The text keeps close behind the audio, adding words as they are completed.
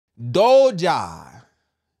Doja,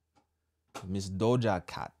 Miss Doja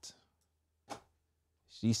Cat.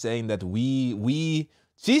 She's saying that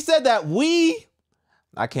she said that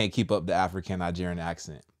I can't keep up the African Nigerian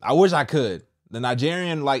accent. I wish I could. The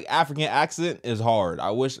Nigerian like African accent is hard.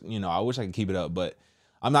 I wish I could keep it up, but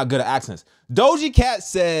I'm not good at accents. Doja Cat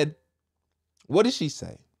said, what did she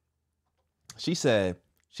say? She said,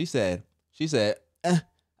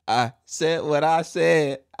 I said what I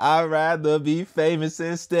said. I'd rather be famous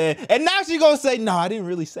instead. And now she gonna say, no, I didn't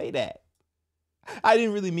really say that. I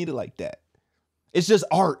didn't really mean it like that. It's just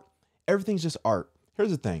art. Everything's just art.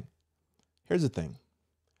 Here's the thing.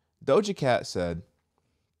 Doja Cat said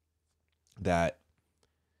that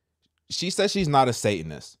she says she's not a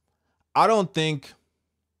Satanist. I don't think,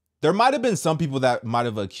 there might have been some people that might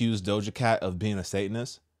have accused Doja Cat of being a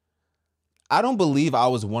Satanist. I don't believe I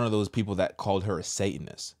was one of those people that called her a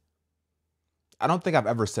Satanist. I don't think I've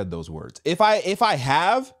ever said those words. If I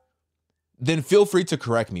have, then feel free to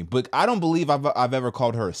correct me. But I don't believe I've ever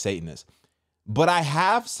called her a Satanist. But I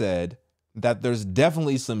have said that there's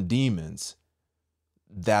definitely some demons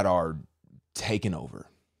that are taking over.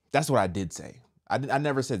 That's what I did say. I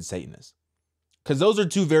never said Satanist. Because those are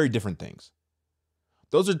two very different things.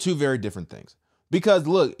 Because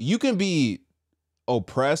look, you can be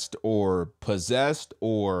oppressed or possessed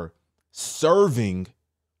or serving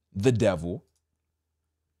the devil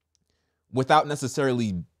without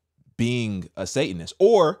necessarily being a Satanist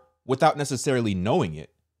or without necessarily knowing it,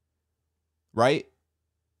 right?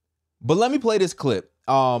 But let me play this clip.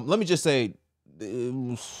 Let me just say,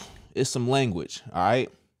 it's some language, all right?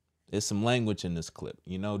 It's some language in this clip.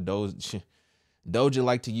 You know, Doja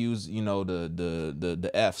like to use,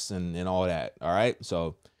 the F's and all that, all right?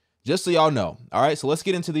 So just so y'all know, all right? So let's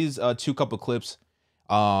get into these two couple clips.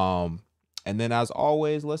 And then as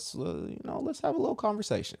always, let's have a little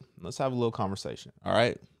conversation. All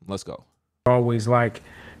right, let's go. Always like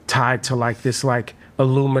tied to like this like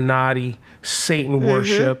Illuminati, Satan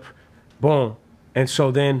worship, boom. And so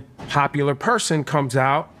then popular person comes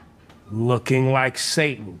out looking like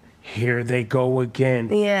Satan. Here they go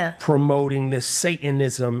again, promoting this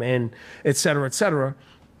Satanism and et cetera, et cetera.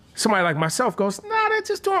 Somebody like myself goes, nah, they're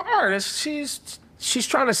just doing art. She's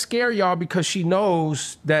trying to scare y'all because she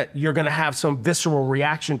knows that you're gonna have some visceral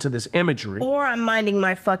reaction to this imagery. Or I'm minding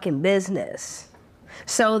my fucking business.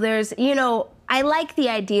 So there's, I like the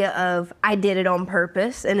idea of I did it on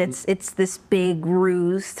purpose and it's this big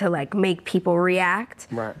ruse to like make people react.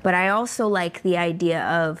 Right. But I also like the idea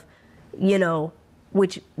of,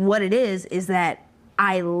 what it is that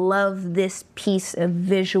I love this piece of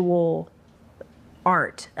visual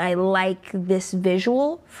art. I like this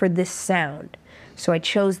visual for this sound. So I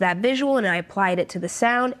chose that visual and I applied it to the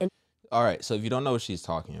sound. All right, so if you don't know what she's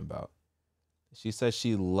talking about, she says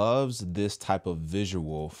she loves this type of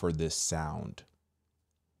visual for this sound,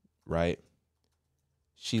 right?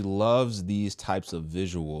 She loves these types of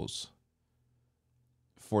visuals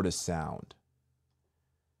for the sound.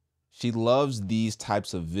 She loves these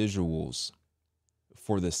types of visuals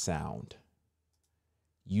for the sound.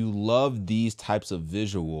 You love these types of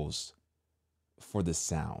visuals for the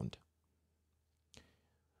sound.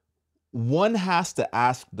 One has to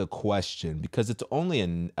ask the question, because it's only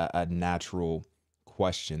a natural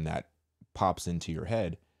question that pops into your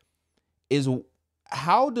head, is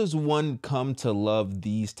how does one come to love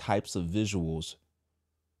these types of visuals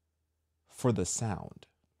for the sound?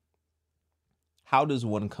 How does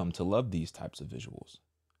one come to love these types of visuals?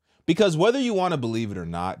 Because whether you want to believe it or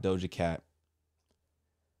not, Doja Cat,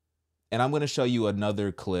 and I'm going to show you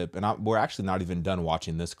another clip, and we're actually not even done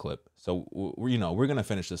watching this clip. So, we're going to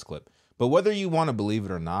finish this clip. But whether you want to believe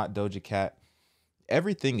it or not, Doja Cat,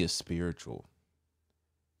 everything is spiritual.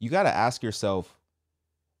 You got to ask yourself,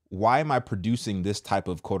 why am I producing this type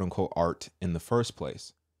of quote unquote art in the first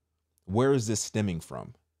place? Where is this stemming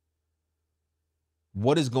from?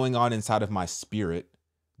 What is going on inside of my spirit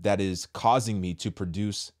that is causing me to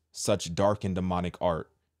produce such dark and demonic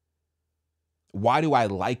art? Why do I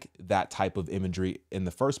like that type of imagery in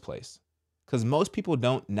the first place? Because most people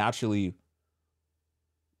don't naturally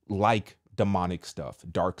like demonic stuff,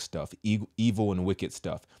 dark stuff, evil and wicked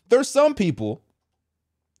stuff. There's some people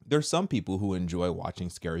who enjoy watching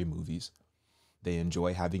scary movies. They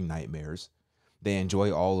enjoy having nightmares. They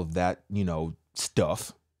enjoy all of that,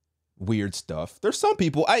 stuff, weird stuff. There's some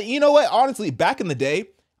people, honestly, back in the day,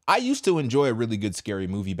 I used to enjoy a really good scary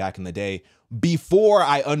movie back in the day before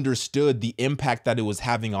I understood the impact that it was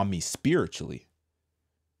having on me spiritually.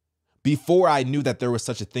 Before I knew that there was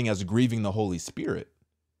such a thing as grieving the Holy Spirit.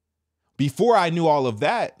 Before I knew all of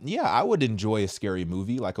that, yeah, I would enjoy a scary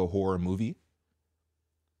movie, like a horror movie.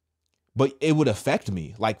 But it would affect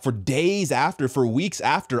me. Like for days after, for weeks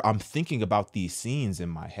after, I'm thinking about these scenes in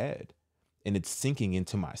my head, and it's sinking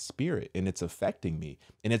into my spirit, and it's affecting me,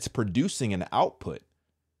 and it's producing an output,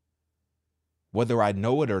 whether I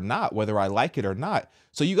know it or not, whether I like it or not.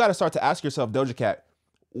 So you got to start to ask yourself, Doja Cat,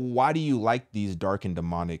 why do you like these dark and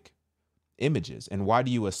demonic images? And why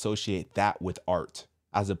do you associate that with art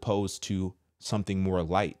as opposed to something more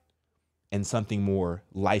light and something more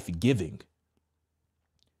life-giving?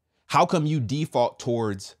 How come you default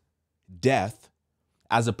towards death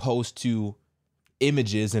as opposed to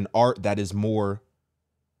images and art that is more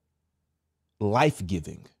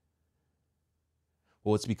life-giving?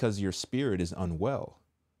 Well, it's because your spirit is unwell.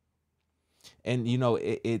 And you know,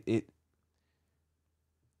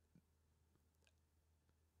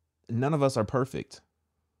 none of us are perfect.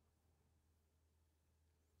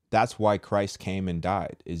 That's why Christ came and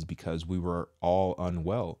died, is because we were all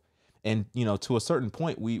unwell. And, you know, to a certain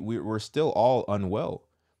point, we're still all unwell,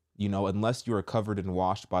 you know, unless you are covered and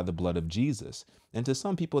washed by the blood of Jesus. And to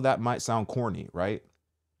some people, that might sound corny, right?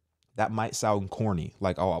 That might sound corny.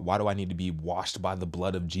 Like, oh, why do I need to be washed by the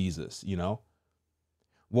blood of Jesus, you know?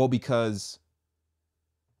 Well, because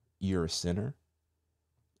you're a sinner,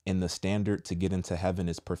 and the standard to get into heaven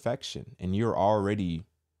is perfection, and you're already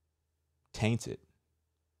tainted.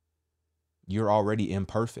 You're already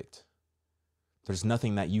imperfect. There's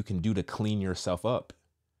nothing that you can do to clean yourself up.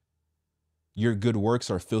 Your good works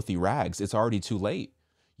are filthy rags. It's already too late.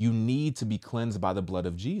 You need to be cleansed by the blood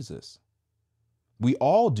of Jesus. We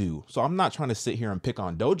all do. So I'm not trying to sit here and pick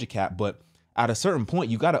on Doja Cat, but at a certain point,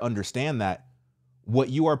 you got to understand that what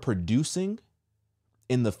you are producing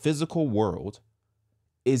in the physical world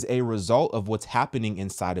is a result of what's happening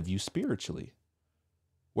inside of you spiritually,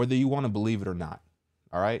 whether you want to believe it or not.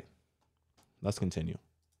 All right, let's continue.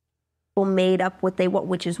 Made up what they want,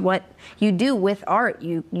 which is what you do with art.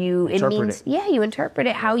 You it means, yeah, you interpret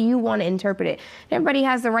it how you want to interpret it. Everybody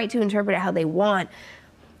has the right to interpret it how they want,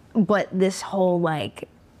 but this whole like,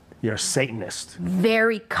 you're a Satanist,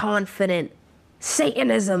 very confident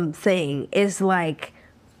Satanism thing is like,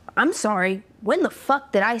 I'm sorry, when the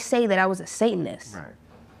fuck did I say that I was a Satanist? right?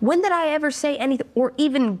 When did I ever say anything, or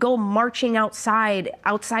even go marching outside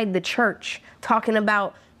the church talking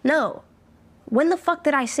about, no, when the fuck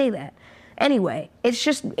did I say that? Anyway,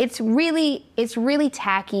 it's really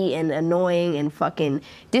tacky and annoying and fucking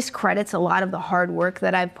discredits a lot of the hard work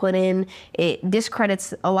that I've put in. It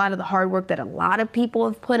discredits a lot of the hard work that a lot of people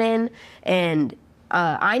have put in. And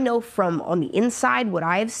I know from on the inside, what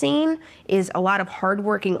I've seen is a lot of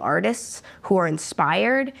hardworking artists who are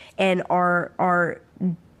inspired and are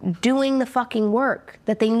doing the fucking work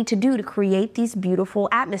that they need to do to create these beautiful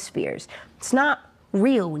atmospheres. It's not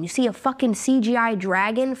real. When you see a fucking CGI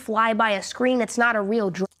dragon fly by a screen, it's not a real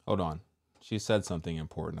dragon. Hold on. She said something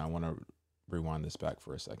important. I want to rewind this back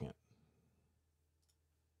for a second.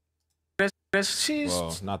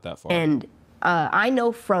 Well, not that far. And I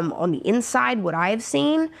know from on the inside, what I've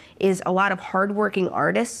seen is a lot of hardworking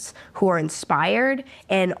artists who are inspired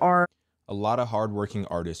and are... A lot of hardworking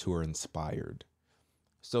artists who are inspired.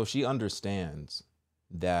 So she understands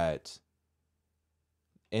that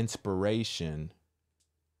inspiration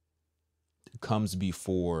comes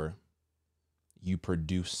before you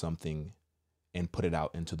produce something and put it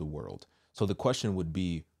out into the world. So the question would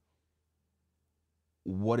be,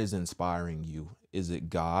 what is inspiring you? Is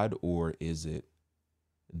it God or is it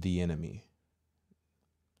the enemy?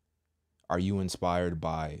 Are you inspired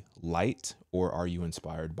by light or are you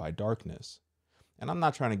inspired by darkness? And I'm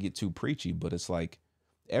not trying to get too preachy, but it's like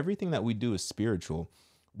everything that we do is spiritual.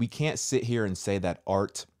 We can't sit here and say that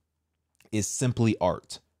art is simply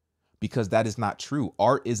art, because that is not true.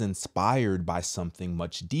 Art is inspired by something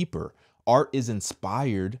much deeper. Art is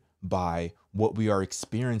inspired by what we are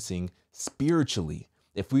experiencing spiritually.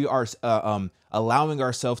 If we are allowing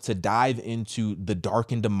ourselves to dive into the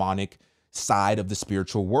dark and demonic side of the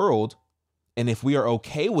spiritual world, and if we are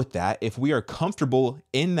okay with that, if we are comfortable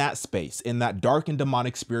in that space, in that dark and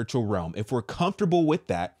demonic spiritual realm, if we're comfortable with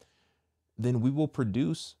that, then we will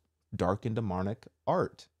produce dark and demonic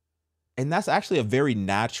art. And that's actually a very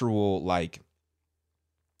natural, like,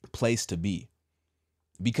 place to be,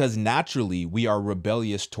 because naturally we are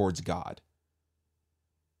rebellious towards God.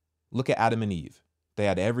 Look at Adam and Eve. They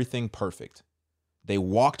had everything perfect. They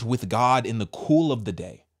walked with God in the cool of the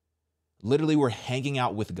day. Literally were hanging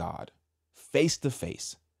out with God face to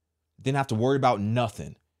face. Didn't have to worry about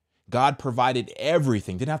nothing. God provided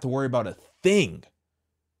everything. Didn't have to worry about a thing.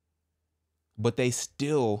 But they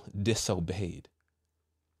still disobeyed.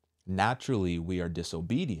 Naturally, we are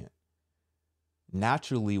disobedient.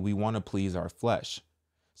 Naturally, we want to please our flesh.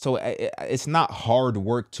 So it's not hard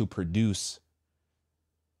work to produce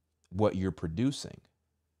what you're producing.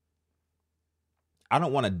 I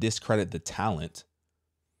don't want to discredit the talent.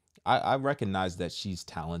 I recognize that she's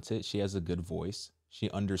talented. She has a good voice. She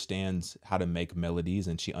understands how to make melodies,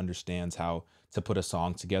 and she understands how to put a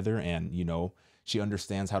song together. And, you know, she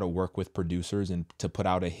understands how to work with producers and to put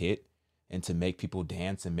out a hit and to make people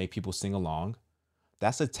dance and make people sing along.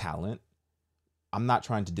 That's a talent. I'm not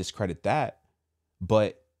trying to discredit that,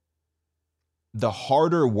 but the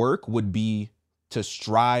harder work would be to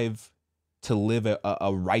strive to live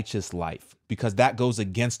a righteous life, because that goes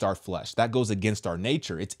against our flesh. That goes against our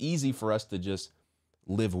nature. It's easy for us to just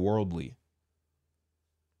live worldly.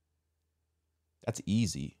 That's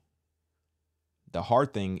easy. The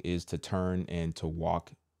hard thing is to turn and to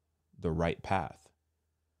walk the right path.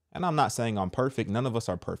 And I'm not saying I'm perfect. None of us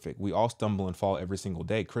are perfect. We all stumble and fall every single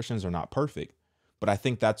day. Christians are not perfect. But I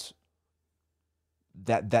think that's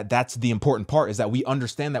the important part, is that we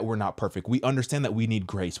understand that we're not perfect. We understand that we need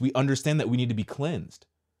grace. We understand that we need to be cleansed.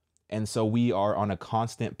 And so we are on a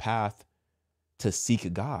constant path to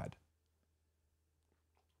seek God.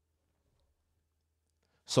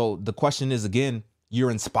 So the question is, again,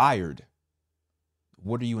 you're inspired.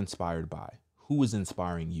 What are you inspired by? Who is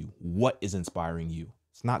inspiring you? What is inspiring you?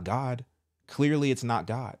 It's not God. Clearly, it's not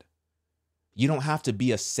God. You don't have to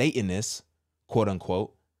be a Satanist, quote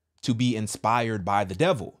unquote, to be inspired by the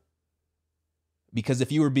devil. Because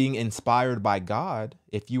if you were being inspired by God,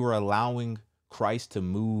 if you were allowing Christ to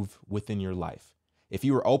move within your life, if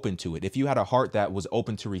you were open to it, if you had a heart that was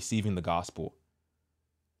open to receiving the gospel,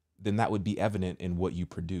 then that would be evident in what you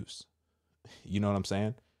produce. You know what I'm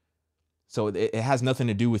saying? So it has nothing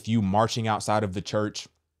to do with you marching outside of the church.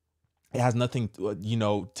 It has nothing,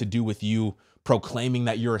 to do with you proclaiming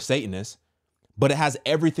that you're a Satanist, but it has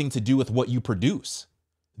everything to do with what you produce.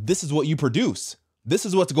 This is what you produce. This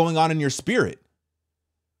is what's going on in your spirit.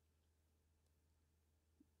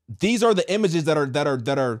 These are the images that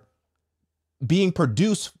are being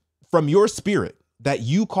produced from your spirit, that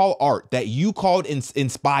you call art, that you called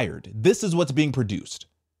inspired. This is what's being produced.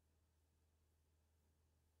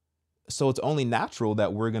 So it's only natural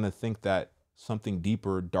that we're going to think that something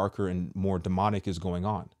deeper, darker, and more demonic is going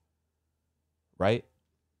on, right?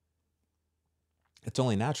 It's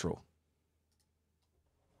only natural.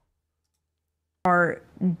 Are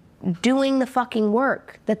doing the fucking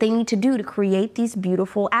work that they need to do to create these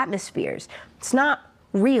beautiful atmospheres. It's not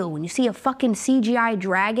real. When you see a fucking CGI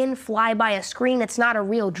dragon fly by a screen, it's not a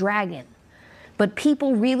real dragon. But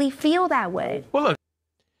people really feel that way. Well, look.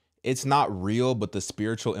 It's not real, but the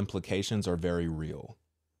spiritual implications are very real.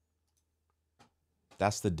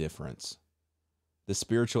 That's the difference. The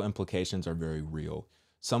spiritual implications are very real.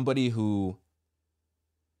 Somebody who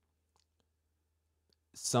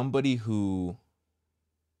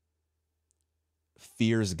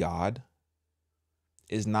fears God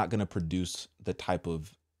is not going to produce the type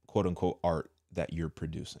of quote unquote art that you're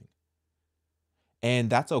producing. And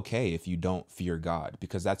that's okay if you don't fear God,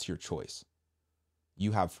 because that's your choice.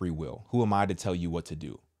 You have free will. Who am I to tell you what to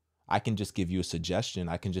do? I can just give you a suggestion.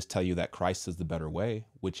 I can just tell you that Christ is the better way,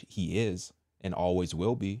 which he is and always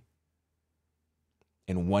will be.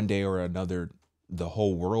 And one day or another, the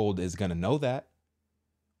whole world is going to know that.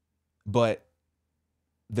 But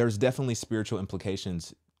there's definitely spiritual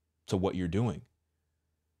implications to what you're doing.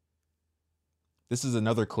 This is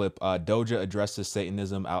another clip. Doja addresses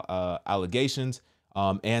Satanism allegations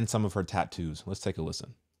and some of her tattoos. Let's take a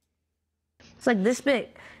listen. It's like this big.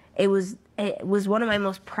 It was one of my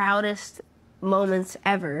most proudest moments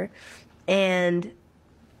ever, and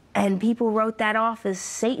people wrote that off as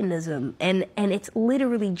Satanism, and it's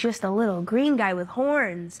literally just a little green guy with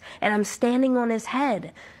horns, and I'm standing on his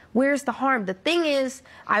head. Where's the harm? The thing is,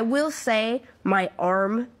 I will say my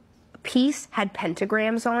arm piece had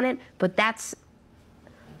pentagrams on it, but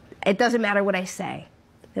it doesn't matter what I say.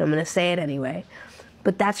 I'm gonna say it anyway.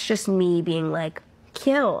 But that's just me being like,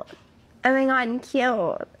 cute. Oh my God,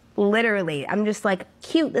 cute. Literally, I'm just like,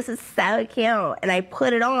 cute, this is so cute. And I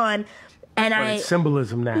put it on, and It's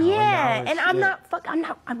symbolism now. Yeah, and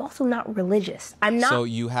I'm also not religious. I'm not. So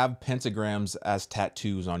you have pentagrams as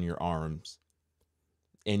tattoos on your arms,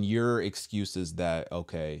 and your excuse is that,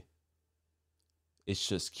 okay, it's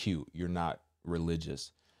just cute. You're not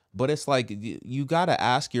religious. But it's like, you got to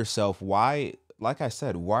ask yourself why, like I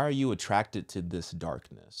said, why are you attracted to this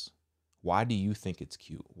darkness? Why do you think it's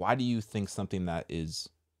cute? Why do you think something that is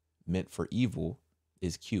meant for evil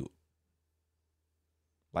is cute?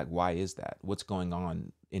 Like, why is that? What's going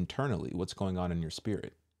on internally? What's going on in your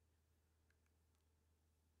spirit?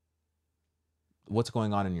 What's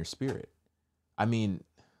going on in your spirit? I mean,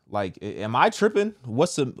 Like, am I tripping?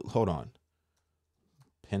 What's the, hold on.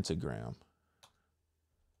 Pentagram.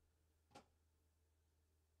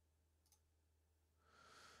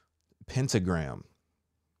 Pentagram.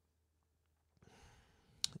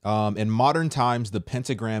 In modern times, the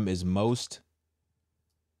pentagram is most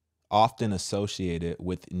often associated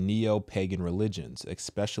with neo-pagan religions,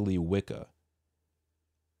 especially Wicca.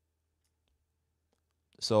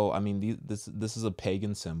 So, I mean, this is a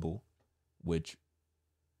pagan symbol, which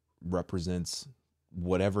represents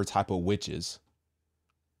whatever type of witches.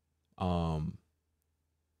 And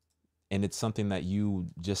it's something that you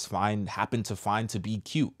just happen to find to be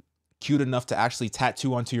cute enough to actually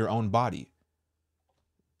tattoo onto your own body.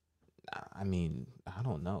 I mean, I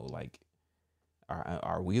don't know. Like,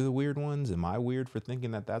 are we the weird ones? Am I weird for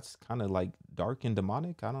thinking that that's kind of like dark and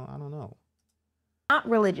demonic? I don't know. Not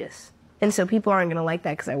religious, and so people aren't gonna like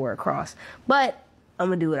that because I wear a cross. But I'm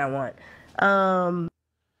gonna do what I want.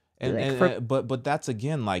 But that's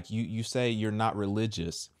again, like you say you're not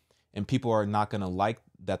religious, and people are not gonna like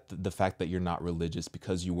that the fact that you're not religious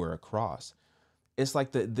because you wear a cross. It's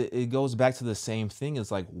like it goes back to the same thing.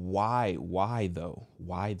 It's like, why though?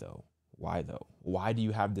 Why do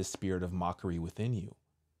you have this spirit of mockery within you?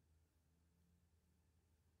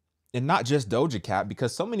 And not just Doja Cat,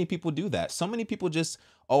 because so many people do that. So many people just,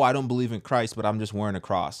 oh, I don't believe in Christ, but I'm just wearing a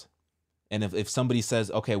cross. And if somebody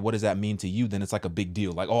says, okay, what does that mean to you? Then it's like a big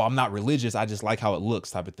deal. Like, oh, I'm not religious. I just like how it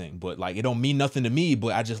looks type of thing. But like, it don't mean nothing to me,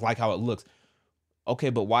 but I just like how it looks.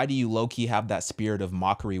 Okay, but why do you low-key have that spirit of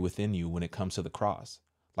mockery within you when it comes to the cross?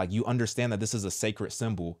 Like, you understand that this is a sacred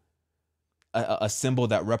symbol, a symbol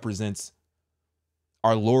that represents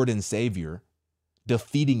our Lord and Savior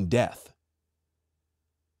defeating death.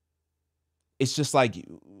 It's just like,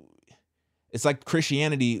 it's like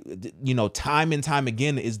Christianity, you know, time and time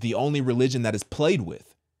again is the only religion that is played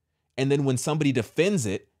with. And then when somebody defends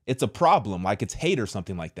it, it's a problem, like it's hate or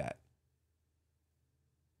something like that.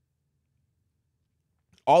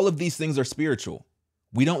 All of these things are spiritual.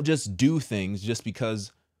 We don't just do things just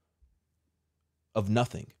because of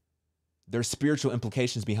nothing. There's spiritual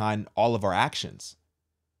implications behind all of our actions.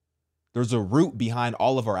 There's a root behind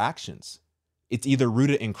all of our actions. It's either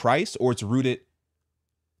rooted in Christ or it's rooted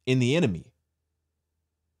in the enemy.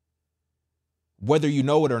 Whether you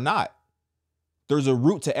know it or not, there's a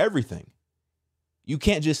root to everything. You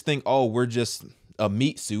can't just think, oh, we're just a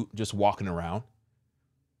meat suit just walking around.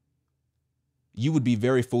 You would be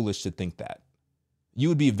very foolish to think that. You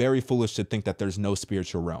would be very foolish to think that there's no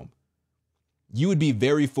spiritual realm. You would be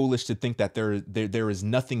very foolish to think that there is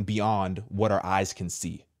nothing beyond what our eyes can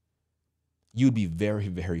see. You'd be very,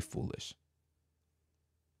 very foolish.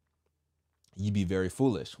 You'd be very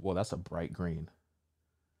foolish. Well, that's a bright green.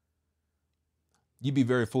 You'd be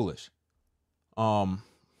very foolish.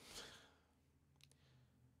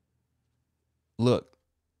 Look,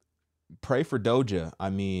 pray for Doja. I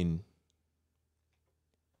mean,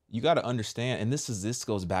 you got to understand, and this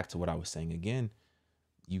goes back to what I was saying again.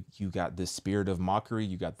 You got this spirit of mockery,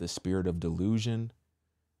 you got this spirit of delusion.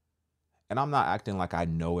 And I'm not acting like I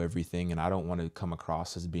know everything, and I don't want to come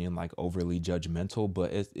across as being like overly judgmental,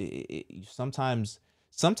 but sometimes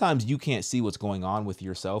you can't see what's going on with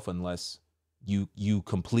yourself unless you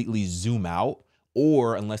completely zoom out,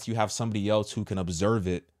 or unless you have somebody else who can observe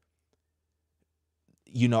it.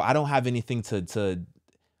 You know, I don't have anything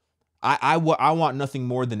I want nothing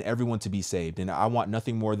more than everyone to be saved, and I want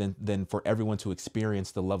nothing more than for everyone to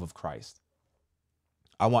experience the love of Christ.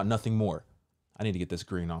 I want nothing more. I need to get this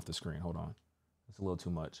green off the screen. Hold on. It's a little too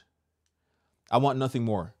much. I want nothing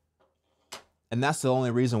more. And that's the only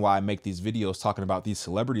reason why I make these videos talking about these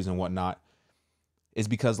celebrities and whatnot, is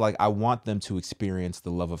because like I want them to experience the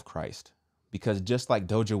love of Christ. Because just like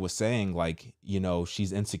Doja was saying, like, you know,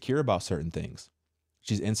 she's insecure about certain things.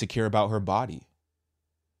 She's insecure about her body.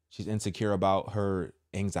 She's insecure about her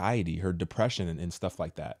anxiety, her depression, and stuff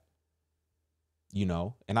like that. You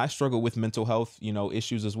know, and I struggle with mental health, you know,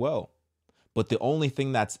 issues as well. But the only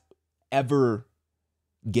thing that's ever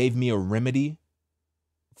gave me a remedy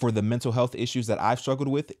for the mental health issues that I've struggled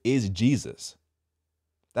with is Jesus.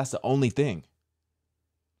 That's the only thing.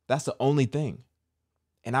 That's the only thing.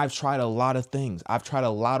 And I've tried a lot of things. I've tried a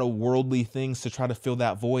lot of worldly things to try to fill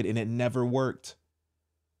that void, and it never worked.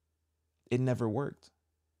 It never worked.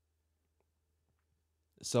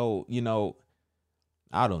 So, you know,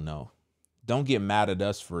 I don't know. Don't get mad at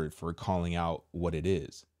us for calling out what it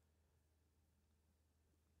is.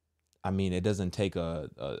 I mean, it doesn't take a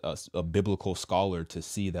biblical scholar to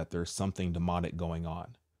see that there's something demonic going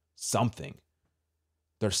on. Something.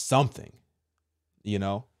 There's something, you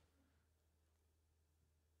know?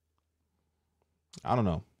 I don't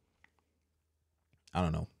know.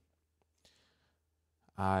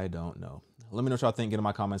 I don't know. Let me know what y'all think. Get in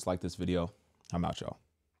my comments, like this video. I'm out, y'all.